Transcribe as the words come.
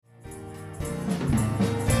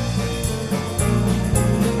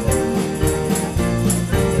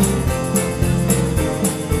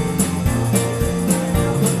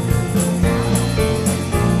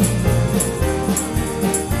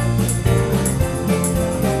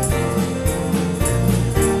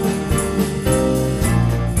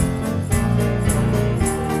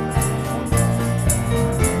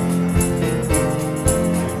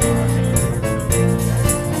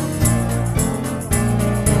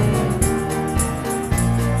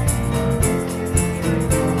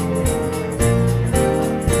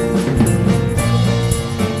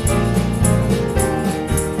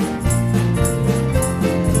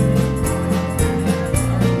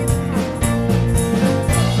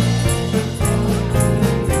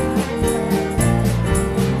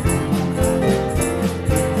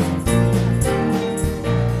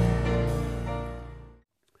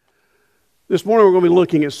This morning we're going to be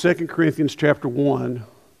looking at 2 Corinthians chapter 1,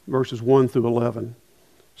 verses 1 through 11.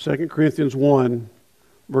 2 Corinthians 1,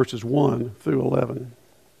 verses 1 through 11.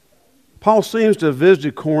 Paul seems to have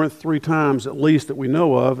visited Corinth 3 times at least that we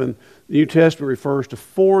know of, and the New Testament refers to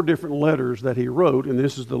 4 different letters that he wrote, and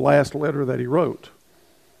this is the last letter that he wrote.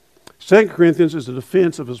 2 Corinthians is a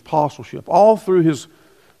defense of his apostleship. All through his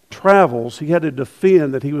travels, he had to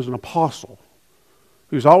defend that he was an apostle.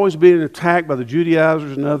 He was always being attacked by the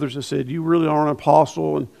Judaizers and others that said, you really aren't an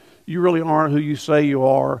apostle and you really aren't who you say you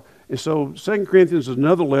are. And so 2 Corinthians is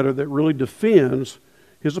another letter that really defends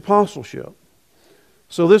his apostleship.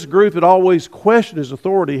 So this group that always questioned his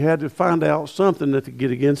authority had to find out something that to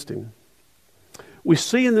get against him. We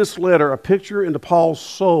see in this letter a picture into Paul's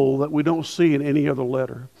soul that we don't see in any other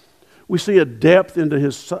letter. We see a depth into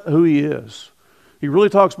who he is. He really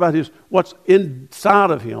talks about what's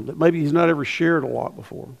inside of him that maybe he's not ever shared a lot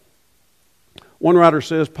before. One writer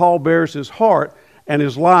says, Paul bears his heart and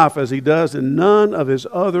his life as he does in none of his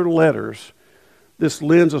other letters. This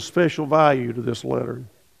lends a special value to this letter.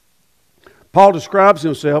 Paul describes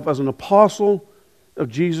himself as an apostle of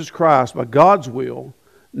Jesus Christ by God's will,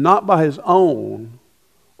 not by his own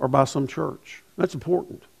or by some church. That's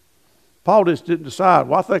important. Paul just didn't decide,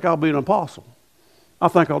 well, I think I'll be an apostle. I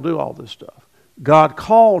think I'll do all this stuff. God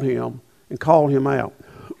called him and called him out.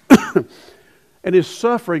 And his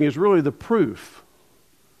suffering is really the proof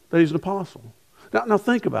that he's an apostle. Now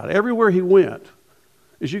think about it. Everywhere he went,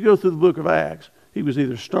 as you go through the book of Acts, he was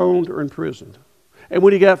either stoned or imprisoned. And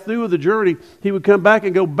when he got through with the journey, he would come back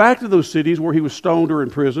and go back to those cities where he was stoned or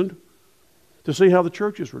imprisoned to see how the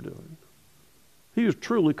churches were doing. He was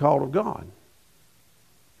truly called of God.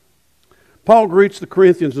 Paul greets the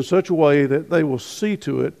Corinthians in such a way that they will see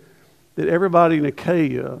to it that everybody in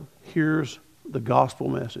Achaia hears the gospel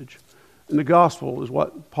message. And the gospel is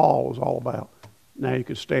what Paul is all about. Now you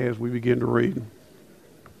can stand as we begin to read.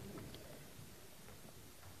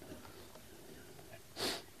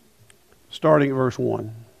 Starting at verse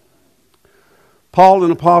 1. Paul,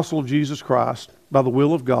 an apostle of Jesus Christ, by the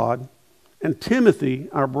will of God, and Timothy,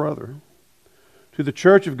 our brother, to the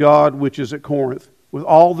church of God which is at Corinth, with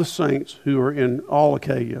all the saints who are in all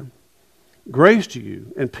Achaia. Grace to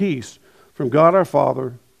you and peace from God our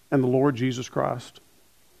Father and the Lord Jesus Christ.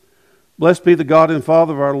 Blessed be the God and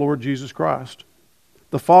Father of our Lord Jesus Christ,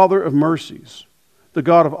 the Father of mercies, the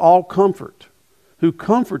God of all comfort, who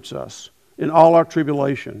comforts us in all our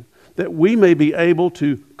tribulation, that we may be able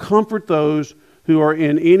to comfort those who are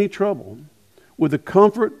in any trouble, with the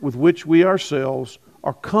comfort with which we ourselves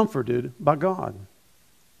are comforted by God.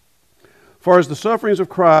 For as the sufferings of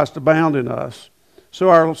Christ abound in us, so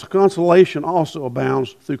our consolation also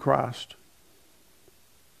abounds through Christ.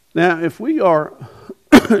 Now, if we are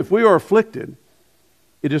afflicted,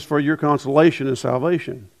 it is for your consolation and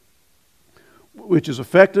salvation, which is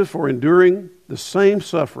effective for enduring the same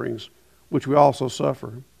sufferings which we also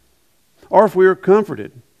suffer. Or if we are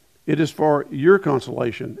comforted, it is for your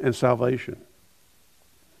consolation and salvation.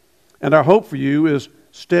 And our hope for you is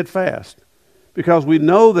steadfast, because we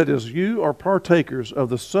know that as you are partakers of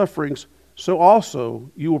the sufferings, so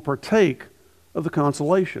also you will partake of the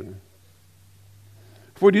consolation.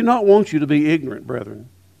 For we do not want you to be ignorant, brethren,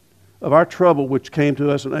 of our trouble which came to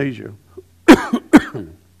us in Asia,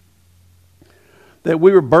 that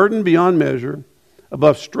we were burdened beyond measure,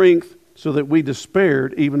 above strength, so that we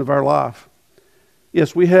despaired even of our life.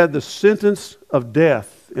 Yes, we had the sentence of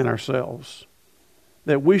death in ourselves,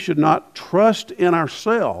 that we should not trust in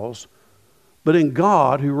ourselves, but in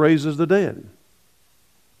God who raises the dead,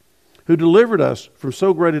 who delivered us from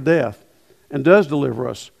so great a death, and does deliver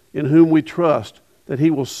us, in whom we trust that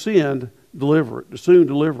he will soon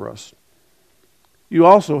deliver us. You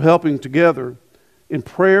also helping together in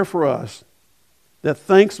prayer for us, that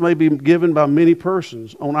thanks may be given by many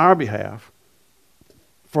persons on our behalf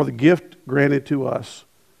for the gift granted to us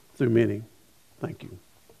through many. Thank you.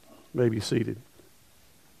 You may be seated.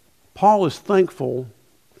 Paul is thankful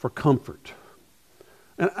for comfort.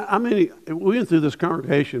 And I mean, we went through this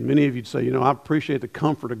congregation, many of you'd say, I appreciate the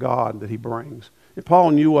comfort of God that he brings. And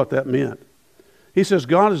Paul knew what that meant. He says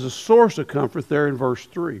God is the source of comfort there in verse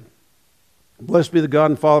 3. Blessed be the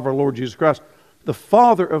God and Father of our Lord Jesus Christ, the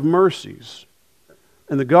Father of mercies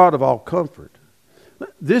and the God of all comfort.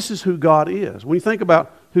 This is who God is. When you think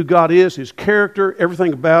about who God is, his character,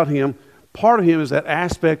 everything about him, part of him is that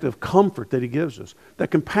aspect of comfort that he gives us,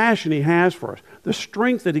 that compassion he has for us, the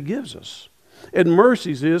strength that he gives us. And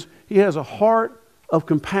mercies is he has a heart of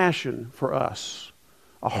compassion for us,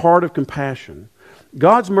 a heart of compassion.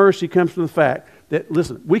 God's mercy comes from the fact that,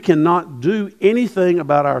 listen, we cannot do anything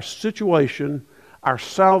about our situation, our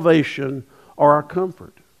salvation, or our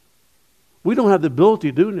comfort. We don't have the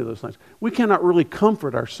ability to do any of those things. We cannot really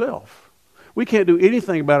comfort ourselves. We can't do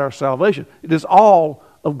anything about our salvation. It is all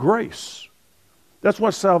of grace. That's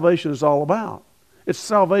what salvation is all about. It's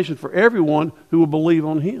salvation for everyone who will believe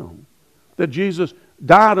on him. That Jesus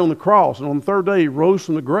died on the cross and on the third day he rose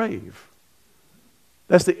from the grave.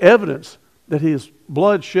 That's the evidence that his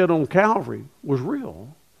blood shed on Calvary was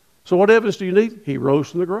real. So what evidence do you need? He rose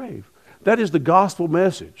from the grave. That is the gospel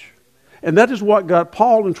message. And that is what got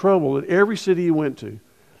Paul in trouble in every city he went to,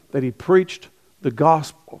 that he preached the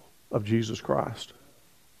gospel of Jesus Christ.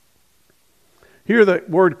 Here the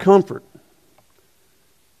word comfort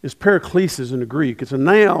is paraklesis in the Greek. It's a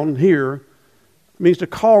noun here. It means to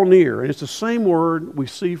call near. And it's the same word we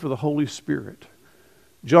see for the Holy Spirit.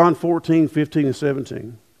 John 14, 15, and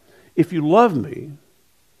 17. If you love me,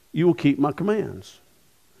 you will keep my commands.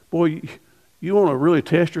 Boy, you want to really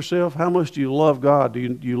test yourself? How much do you love God? Do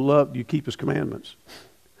you keep his commandments?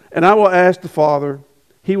 And I will ask the Father,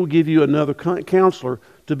 he will give you another counselor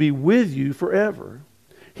to be with you forever.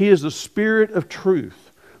 He is the Spirit of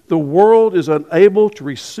truth. The world is unable to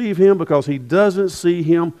receive him because he doesn't see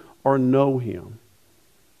him or know him.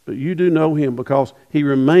 But you do know him because he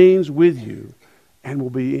remains with you and will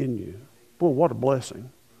be in you. Boy, what a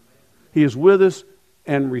blessing. He is with us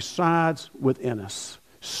and resides within us,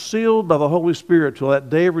 sealed by the Holy Spirit till that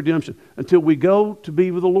day of redemption, until we go to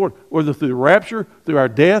be with the Lord, whether through the rapture, through our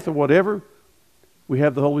death, or whatever. We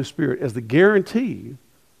have the Holy Spirit as the guarantee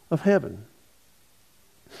of heaven.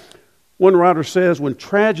 One writer says, when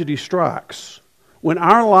tragedy strikes, when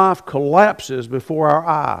our life collapses before our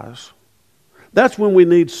eyes, that's when we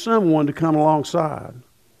need someone to come alongside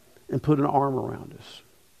and put an arm around us.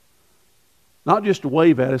 Not just to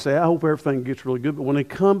wave at us, say, I hope everything gets really good, but when they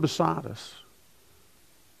come beside us.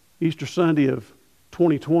 Easter Sunday of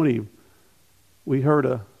 2020, we heard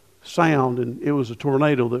a sound, and it was a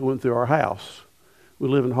tornado that went through our house. We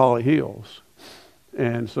live in Holly Hills.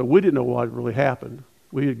 And so we didn't know what had really happened.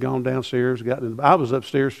 We had gone downstairs, I was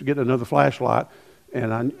upstairs to get another flashlight,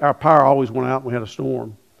 and our power always went out when we had a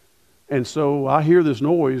storm. And so I hear this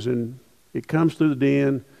noise, and it comes through the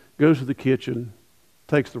den, goes to the kitchen,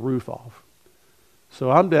 takes the roof off. So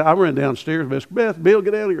I ran downstairs, Beth, Bill,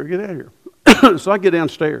 get out of here, get out of here. So I get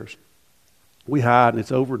downstairs. We hide, and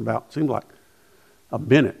it's over in about, seems like a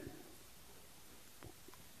minute.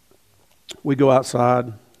 We go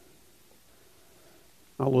outside.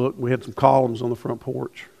 I look, we had some columns on the front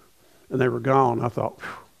porch, and they were gone. I thought,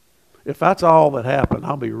 if that's all that happened,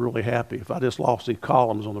 I'll be really happy if I just lost these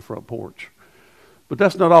columns on the front porch. But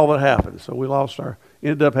that's not all that happened. So we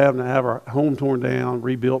ended up having to have our home torn down,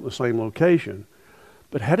 rebuilt in the same location.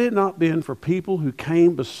 But had it not been for people who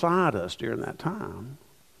came beside us during that time,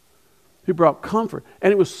 who brought comfort,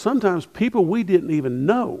 and it was sometimes people we didn't even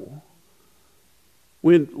know.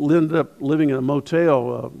 We ended up living in a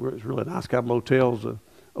motel. It was really nice kind of motels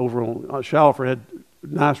over on Shalford. Had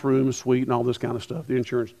nice rooms, suite, and all this kind of stuff. The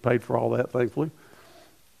insurance paid for all that, thankfully.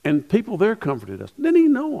 And people there comforted us. Didn't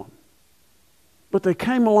even know them. But they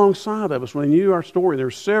came alongside of us. When they knew our story, there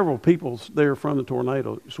were several people there from the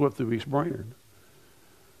tornado that swept through East Brainerd.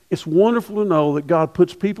 It's wonderful to know that God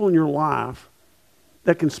puts people in your life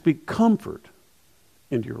that can speak comfort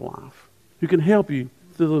into your life, who can help you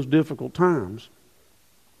through those difficult times.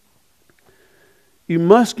 You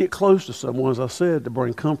must get close to someone, as I said, to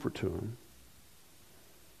bring comfort to them.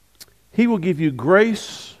 He will give you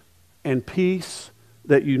grace and peace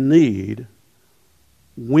that you need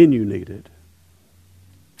when you need it.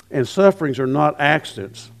 And sufferings are not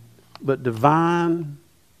accidents, but divine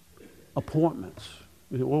appointments.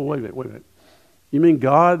 Well, wait a minute. You mean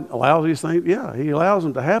God allows these things? Yeah, he allows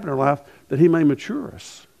them to happen in our life that he may mature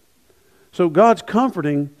us. So God's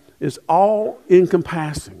comforting is all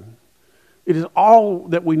encompassing. It is all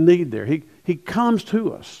that we need there. He comes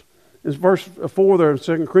to us. In verse 4 there in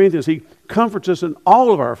 2 Corinthians, He comforts us in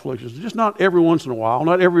all of our afflictions, just not every once in a while,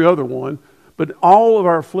 not every other one, but all of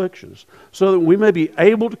our afflictions, so that we may be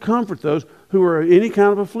able to comfort those who are in any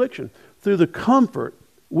kind of affliction through the comfort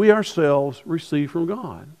we ourselves receive from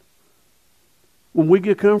God. When we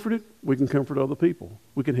get comforted, we can comfort other people.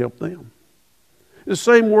 We can help them. The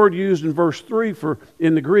same word used in verse 3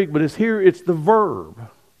 in the Greek, but it's the verb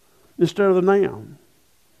instead of the noun.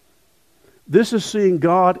 This is seeing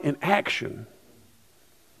God in action,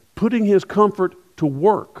 putting His comfort to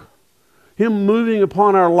work, Him moving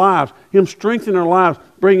upon our lives, Him strengthening our lives,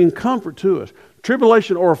 bringing comfort to us.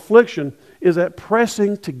 Tribulation or affliction is that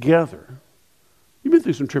pressing together. You've been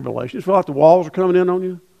through some tribulation. You feel like the walls are coming in on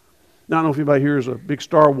you. Now, I don't know if anybody here is a big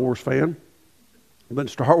Star Wars fan, but in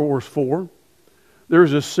Star Wars 4,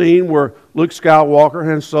 there's a scene where Luke Skywalker,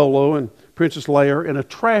 Han Solo, and Princess Leia are in a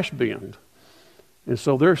trash bin. And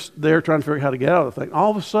so they're trying to figure out how to get out of the thing.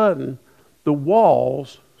 All of a sudden, the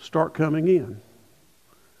walls start coming in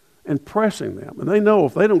and pressing them. And they know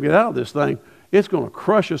if they don't get out of this thing, it's going to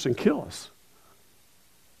crush us and kill us.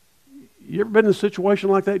 You ever been in a situation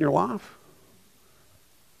like that in your life?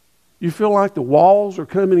 You feel like the walls are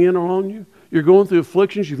coming in on you? You're going through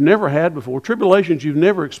afflictions you've never had before, tribulations you've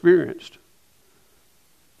never experienced.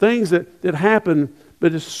 Things that happen,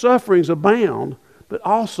 but as sufferings abound, but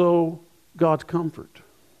also God's comfort.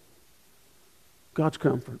 God's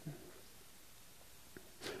comfort.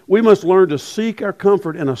 We must learn to seek our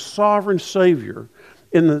comfort in a sovereign Savior,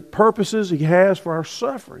 in the purposes He has for our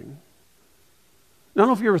suffering. Now, I don't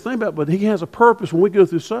know if you ever think about it, but He has a purpose when we go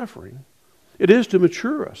through suffering. It is to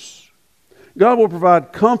mature us. God will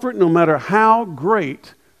provide comfort no matter how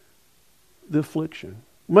great the affliction.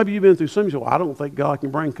 Maybe you've been through something, you say, well, I don't think God can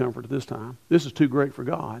bring comfort at this time. This is too great for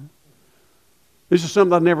God. This is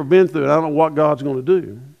something I've never been through, and I don't know what God's going to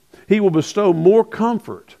do. He will bestow more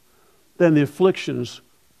comfort than the afflictions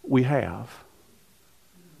we have.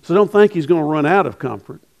 So don't think He's going to run out of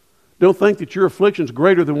comfort. Don't think that your affliction is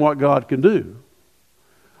greater than what God can do.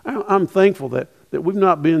 I'm thankful that we've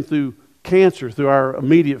not been through cancer through our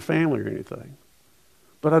immediate family or anything.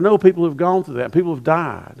 But I know people who have gone through that. People have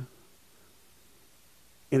died.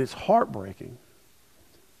 And it's heartbreaking.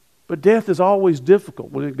 But death is always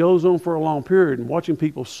difficult when it goes on for a long period and watching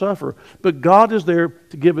people suffer. But God is there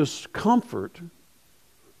to give us comfort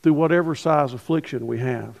through whatever size affliction we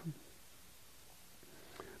have.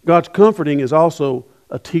 God's comforting is also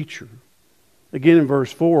a teacher. Again in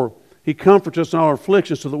verse 4, He comforts us in all our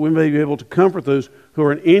afflictions so that we may be able to comfort those who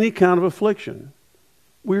are in any kind of affliction.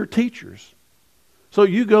 We're teachers. So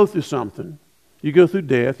you go through something. You go through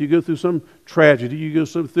death. You go through some tragedy. You go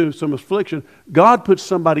through some affliction. God puts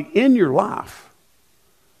somebody in your life.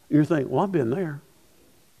 And you're thinking, well, I've been there.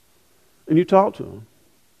 And you talk to them.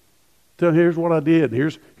 Tell them, here's what I did.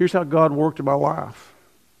 Here's how God worked in my life.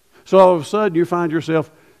 So all of a sudden you find yourself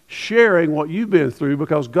sharing what you've been through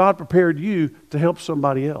because God prepared you to help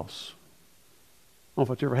somebody else. I don't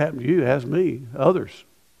know if it's ever happened to you. It has me, others.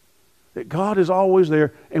 That God is always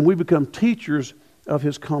there and we become teachers of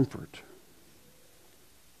His comfort.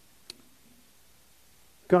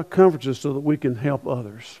 God comforts us so that we can help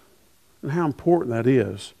others. And how important that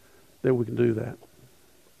is that we can do that.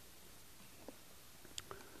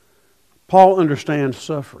 Paul understands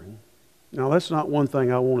suffering. Now, that's not one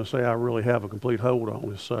thing I want to say I really have a complete hold on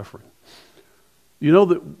is suffering. You know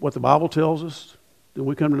that what the Bible tells us, that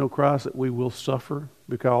we come to know Christ, that we will suffer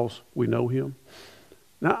because we know Him.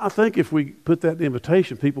 Now, I think if we put that in the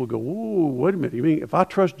invitation, people will go, whoa, wait a minute. You mean if I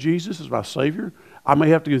trust Jesus as my Savior, I may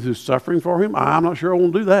have to go through suffering for Him? I'm not sure I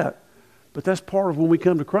want to do that. But that's part of when we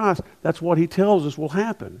come to Christ. That's what He tells us will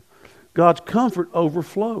happen. God's comfort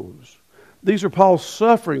overflows. These are Paul's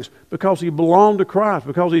sufferings because he belonged to Christ,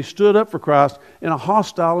 because he stood up for Christ in a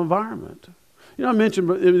hostile environment. You know, I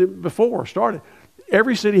mentioned before I started,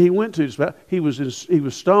 every city he went to, he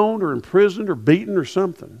was stoned or imprisoned or beaten or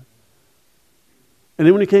something. And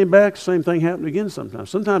then when he came back, the same thing happened again sometimes.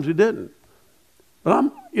 Sometimes he didn't. But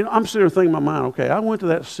I'm sitting there thinking in my mind, okay, I went to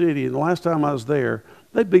that city, and the last time I was there,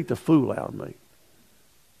 they beat the fool out of me.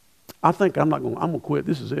 I think I'm going to quit.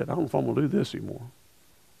 This is it. I don't know if I'm going to do this anymore.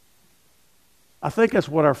 I think that's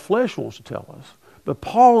what our flesh wants to tell us. But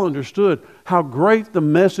Paul understood how great the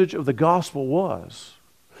message of the gospel was.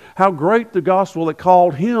 How great the gospel that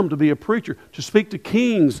called him to be a preacher, to speak to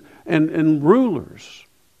kings and rulers.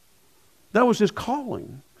 That was his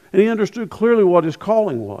calling. And he understood clearly what his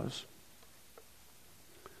calling was.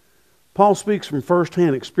 Paul speaks from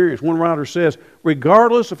first-hand experience. One writer says,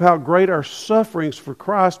 regardless of how great our sufferings for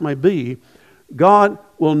Christ may be, God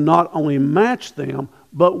will not only match them,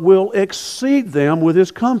 but will exceed them with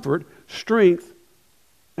His comfort, strength,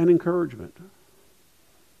 and encouragement.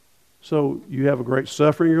 So you have a great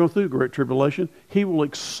suffering you're going through, great tribulation. He will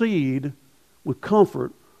exceed with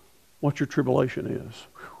comfort what your tribulation is.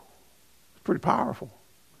 Whew. It's pretty powerful.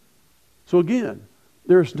 So again,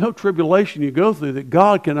 there's no tribulation you go through that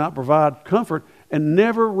God cannot provide comfort and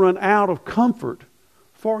never run out of comfort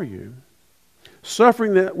for you.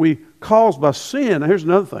 Suffering that we cause by sin, now here's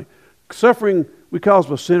another thing. Suffering we cause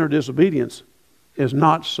by sin or disobedience is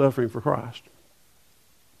not suffering for Christ.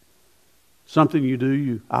 Something you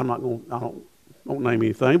do, I don't name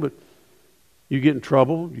anything, but you get in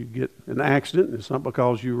trouble, you get in an accident, and it's not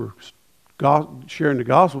because you were sharing the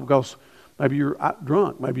gospel, because maybe you're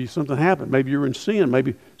drunk, maybe something happened, maybe you're in sin,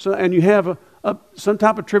 and you have some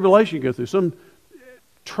type of tribulation you go through, some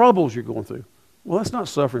troubles you're going through. Well, that's not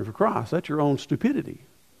suffering for Christ. That's your own stupidity.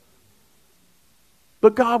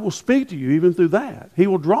 But God will speak to you even through that. He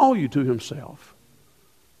will draw you to Himself.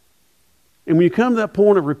 And when you come to that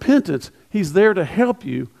point of repentance, He's there to help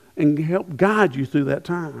you and help guide you through that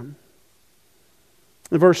time.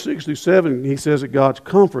 In verse 6 through 7, he says that God's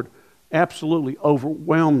comfort absolutely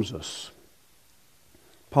overwhelms us.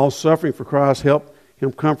 Paul's suffering for Christ helped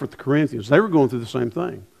him comfort the Corinthians. They were going through the same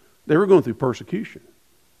thing. They were going through persecution.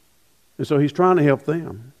 And so he's trying to help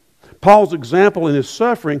them. Paul's example in his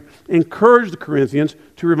suffering encouraged the Corinthians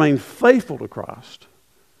to remain faithful to Christ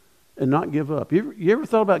and not give up. You ever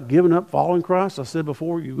thought about giving up following Christ? I said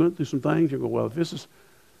before, you went through some things, you go, well, if this is,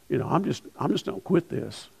 I'm just going to quit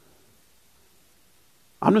this.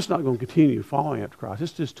 I'm just not going to continue following after Christ.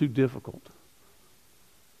 It's just too difficult.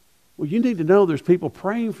 Well, you need to know there's people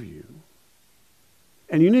praying for you.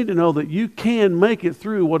 And you need to know that you can make it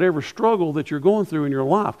through whatever struggle that you're going through in your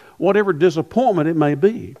life, whatever disappointment it may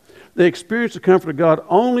be. They experienced the comfort of God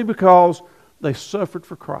only because they suffered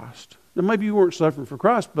for Christ. Now, maybe you weren't suffering for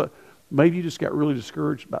Christ, but maybe you just got really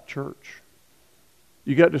discouraged about church.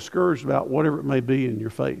 You got discouraged about whatever it may be in your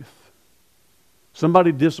faith.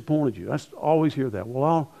 Somebody disappointed you. I always hear that.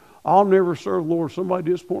 Well, I'll never serve the Lord.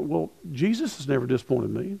 Somebody disappointed. Well, Jesus has never disappointed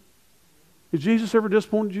me. Has Jesus ever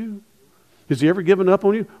disappointed you? Has He ever given up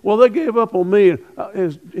on you? Well, they gave up on me.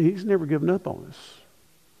 He's never given up on us.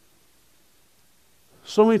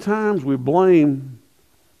 So many times we blame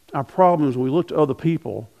our problems. We look to other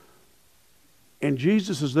people. And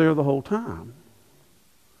Jesus is there the whole time.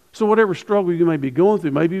 So whatever struggle you may be going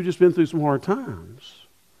through, maybe you've just been through some hard times.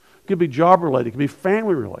 It could be job related. It could be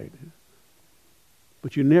family related.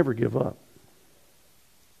 But you never give up.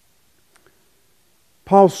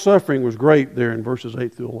 Paul's suffering was great there in verses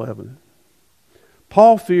 8 through 11.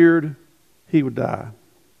 Paul feared he would die.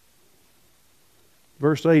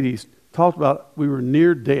 Verse 8, he talked about we were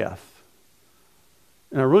near death.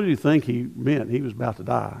 And I really do think he meant he was about to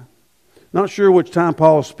die. Not sure which time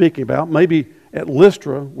Paul is speaking about. Maybe at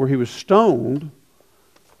Lystra, where he was stoned.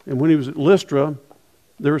 And when he was at Lystra,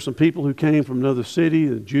 there were some people who came from another city.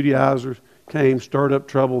 The Judaizers came, stirred up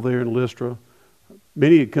trouble there in Lystra.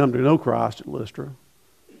 Many had come to know Christ at Lystra.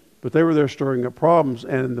 But they were there stirring up problems.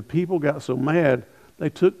 And the people got so mad, they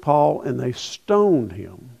took Paul and they stoned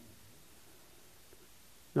him.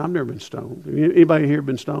 Now, I've never been stoned. Anybody here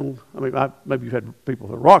been stoned? I mean, maybe you've had people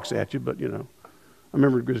throw rocks at you, but I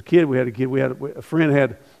remember as a kid, we had a friend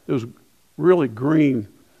had those really green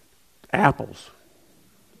apples.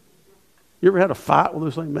 You ever had a fight with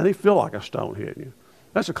those things? Man, they feel like a stone hitting you.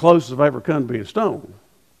 That's the closest I've ever come to being stoned.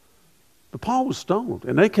 But Paul was stoned,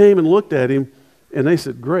 and they came and looked at him, and they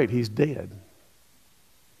said, great, he's dead.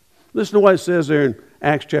 Listen to what it says there in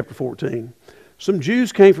Acts chapter 14. Some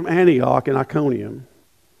Jews came from Antioch and Iconium,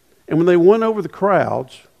 and when they went over the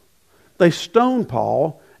crowds, they stoned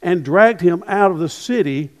Paul and dragged him out of the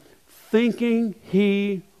city, thinking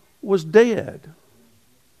he was dead.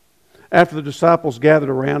 After the disciples gathered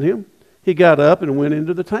around him, he got up and went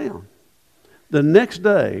into the town. The next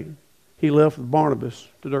day, he left with Barnabas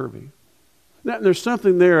to Derbe. Now, there's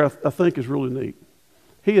something there I think is really neat.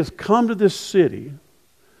 He has come to this city,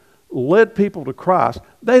 led people to Christ.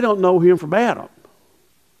 They don't know him from Adam.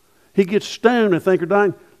 He gets stoned and think they're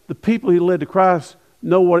dying. The people he led to Christ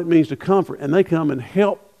know what it means to comfort, and they come and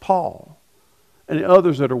help Paul and the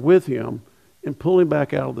others that are with him and pull him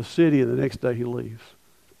back out of the city, and the next day he leaves.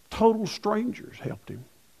 Total strangers helped him.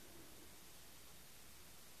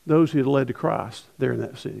 Those he had led to Christ there in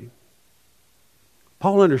that city.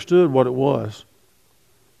 Paul understood what it was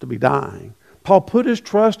to be dying. Paul put his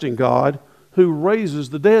trust in God who raises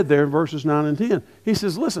the dead there in verses 9 and 10. He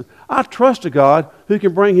says, listen, I trust a God who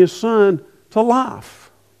can bring his son to life.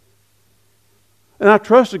 And I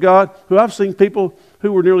trusted God, who I've seen people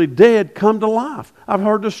who were nearly dead come to life. I've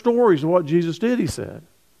heard the stories of what Jesus did, he said.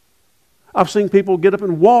 I've seen people get up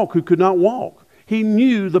and walk who could not walk. He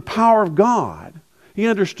knew the power of God. He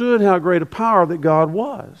understood how great a power that God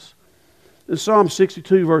was. In Psalm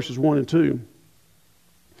 62, verses 1 and 2,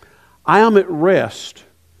 I am at rest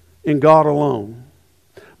in God alone.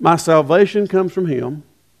 My salvation comes from Him.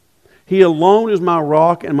 He alone is my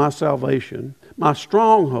rock and my salvation, my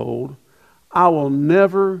stronghold. I will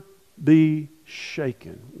never be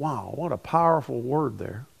shaken. Wow, what a powerful word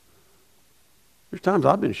there. There's times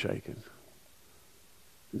I've been shaken.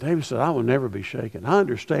 And David said, I will never be shaken. I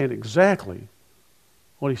understand exactly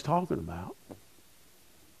what he's talking about.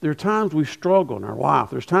 There are times we struggle in our life.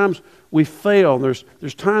 There's times we fail. There's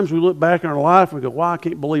times we look back in our life and we go, wow, I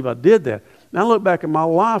can't believe I did that. And I look back at my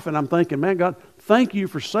life and I'm thinking, man, God, thank you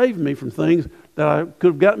for saving me from things that I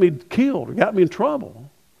could have got me killed or got me in trouble.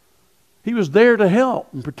 He was there to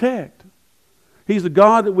help and protect. He's the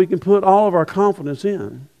God that we can put all of our confidence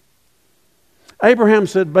in. Abraham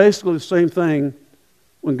said basically the same thing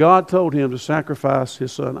when God told him to sacrifice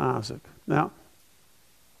his son Isaac. Now,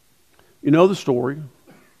 you know the story.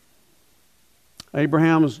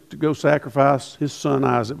 Abraham was to go sacrifice his son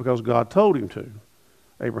Isaac because God told him to.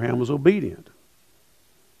 Abraham was obedient.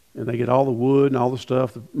 And they get all the wood and all the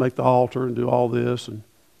stuff to make the altar and do all this. And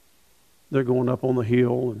they're going up on the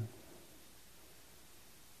hill and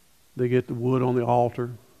they get the wood on the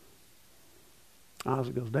altar.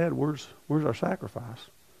 Isaac goes, Dad, where's our sacrifice?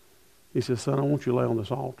 He says, son, I want you to lay on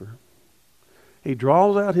this altar. He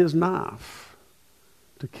draws out his knife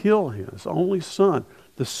to kill his only son.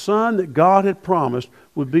 The son that God had promised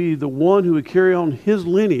would be the one who would carry on his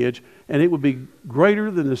lineage, and it would be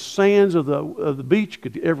greater than the sands of the beach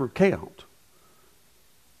could ever count.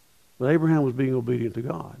 But Abraham was being obedient to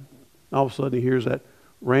God. All of a sudden he hears that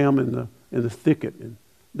ram in the thicket, and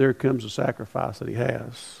there comes the sacrifice that he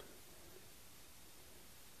has.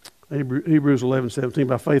 Hebrews 11:17,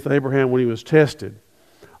 by faith Abraham, when he was tested,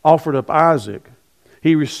 offered up Isaac.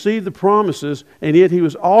 He received the promises, and yet he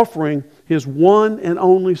was offering his one and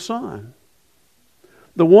only son.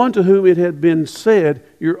 The one to whom it had been said,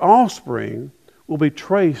 your offspring will be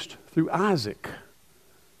traced through Isaac.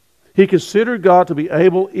 He considered God to be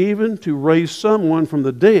able even to raise someone from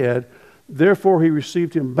the dead. Therefore, he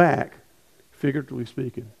received him back, figuratively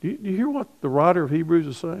speaking. Do you hear what the writer of Hebrews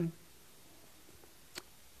is saying?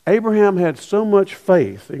 Abraham had so much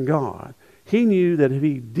faith in God. He knew that if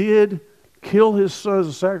he did kill his son as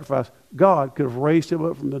a sacrifice, God could have raised him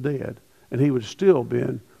up from the dead, and he would still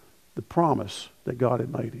been the promise that God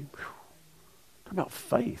had made him. Talk about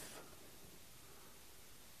faith.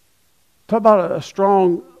 Talk about a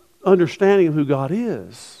strong understanding of who God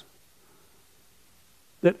is.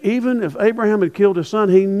 That even if Abraham had killed his son,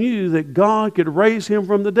 he knew that God could raise him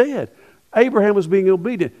from the dead. Abraham was being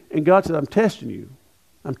obedient, and God said, I'm testing you.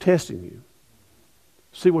 I'm testing you.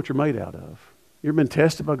 See what you're made out of. You ever been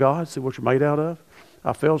tested by God? See what you're made out of?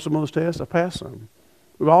 I failed some of those tests. I passed some.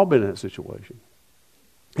 We've all been in that situation.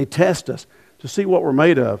 He tests us to see what we're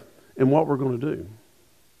made of and what we're going to do.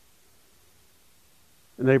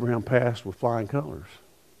 And Abraham passed with flying colors.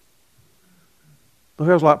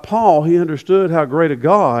 Because like Paul, he understood how great a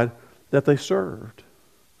God that they served.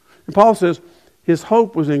 And Paul says his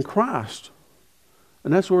hope was in Christ.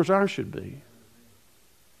 And that's where ours should be.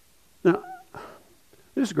 Now,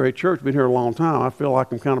 this is a great church. Been here a long time. I feel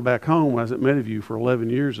like I'm kind of back home. I was at Meadowview for 11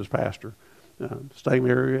 years as pastor. Same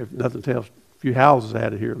area, if nothing else, a few houses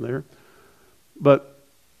added here and there. But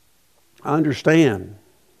I understand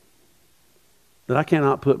that I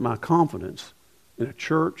cannot put my confidence in a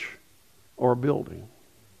church or a building,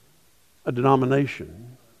 a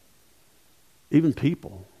denomination, even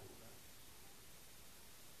people,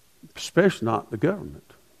 especially not the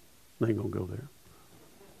government. They ain't going to go there.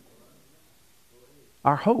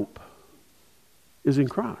 Our hope is in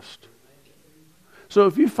Christ. So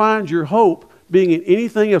if you find your hope being in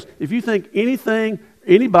anything else, if you think anything,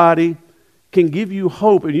 anybody can give you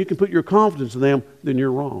hope and you can put your confidence in them, then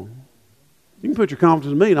you're wrong. You can put your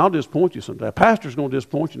confidence in me and I'll disappoint you someday. A pastor's going to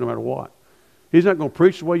disappoint you no matter what. He's not going to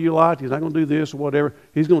preach the way you like. He's not going to do this or whatever.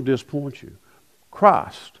 He's going to disappoint you.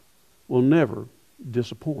 Christ will never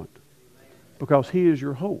disappoint because He is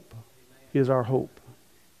your hope. He is our hope.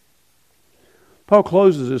 Paul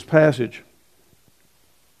closes this passage.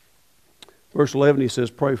 Verse 11, he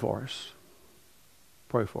says, pray for us.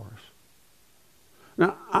 Pray for us.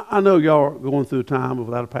 Now, I know y'all are going through a time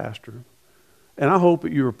without a pastor, and I hope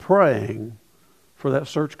that you are praying for that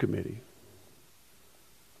search committee.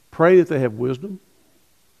 Pray that they have wisdom,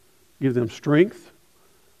 give them strength,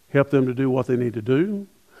 help them to do what they need to do,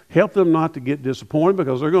 Help them not to get disappointed,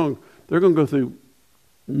 because they're going to go through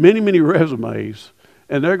many, many resumes,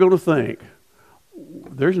 and they're going to think,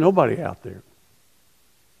 there's nobody out there.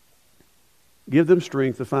 Give them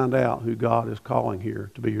strength to find out who God is calling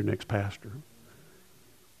here to be your next pastor.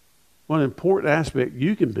 One important aspect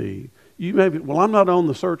you can be, you may be, well, I'm not on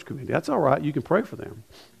the search committee. That's all right. You can pray for them.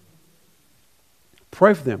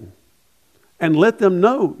 Pray for them. And let them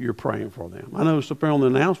know you're praying for them. I know up there on the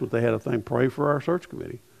announcement they had a thing, pray for our search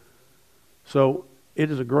committee. So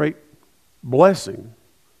it is a great blessing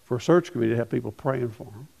for a search committee to have people praying for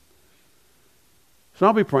them. So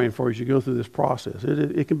I'll be praying for you as you go through this process.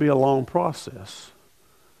 It can be a long process.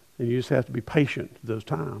 And you just have to be patient at those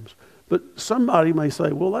times. But somebody may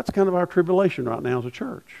say, well, that's kind of our tribulation right now as a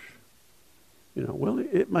church. Well,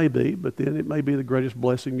 it may be, but then it may be the greatest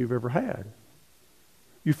blessing you've ever had.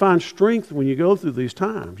 You find strength when you go through these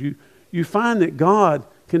times. You find that God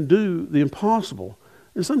can do the impossible.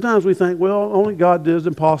 And sometimes we think, well, only God does the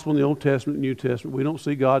impossible in the Old Testament and New Testament. We don't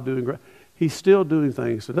see God doing great. He's still doing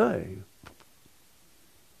things today.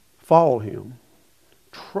 Follow Him.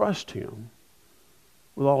 Trust Him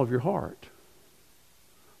with all of your heart.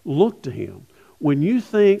 Look to Him. When you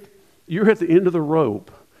think you're at the end of the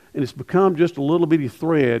rope and it's become just a little bitty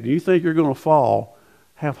thread and you think you're going to fall,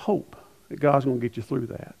 have hope that God's going to get you through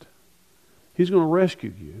that. He's going to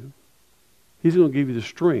rescue you. He's going to give you the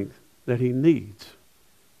strength that He needs.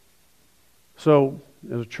 So,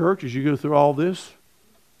 as a church, as you go through all this,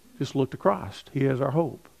 just look to Christ. He has our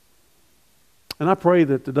hope. And I pray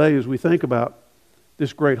that today, as we think about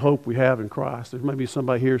this great hope we have in Christ, there may be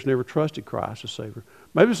somebody here that's never trusted Christ as Savior.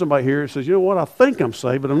 Maybe somebody here says, you know what, I think I'm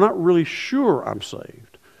saved, but I'm not really sure I'm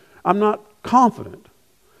saved. I'm not confident.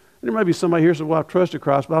 And there may be somebody here who says, well, I've trusted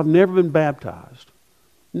Christ, but I've never been baptized.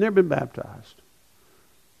 Never been baptized.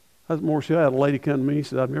 I had a lady come to me and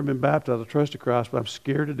said, I've never been baptized. I trusted Christ, but I'm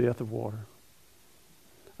scared to death of water.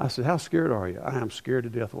 I said, how scared are you? I am scared to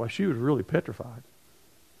death. Well, she was really petrified.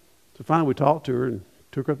 So finally we talked to her and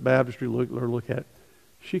took her to the baptistry, let her look at it.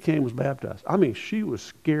 She came and was baptized. I mean, she was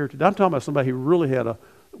scared to death. I'm talking about somebody who really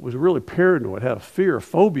was really paranoid, had a fear, a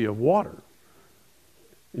phobia of water.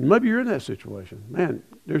 And maybe you're in that situation. Man,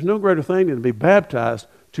 there's no greater thing than to be baptized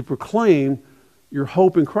to proclaim your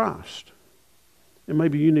hope in Christ. And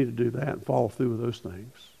maybe you need to do that and follow through with those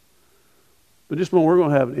things. But just a moment, we're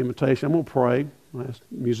going to have an invitation. I'm going to pray. I'll ask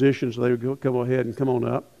musicians, they would come ahead and come on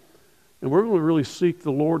up. And we're going to really seek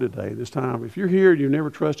the Lord today, this time. If you're here and you've never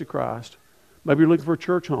trusted Christ, maybe you're looking for a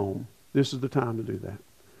church home, this is the time to do that.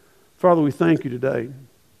 Father, we thank you today.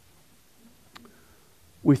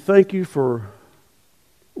 We thank you for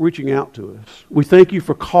reaching out to us. We thank you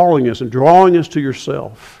for calling us and drawing us to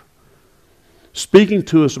yourself, speaking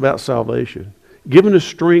to us about salvation, giving us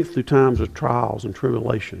strength through times of trials and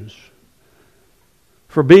tribulations,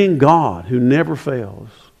 for being God who never fails.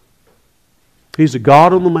 He's a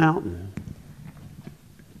God on the mountain.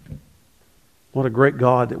 What a great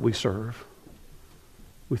God that we serve.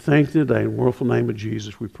 We thank you today. In the wonderful name of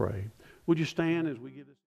Jesus we pray. Would you stand as we give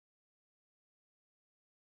this?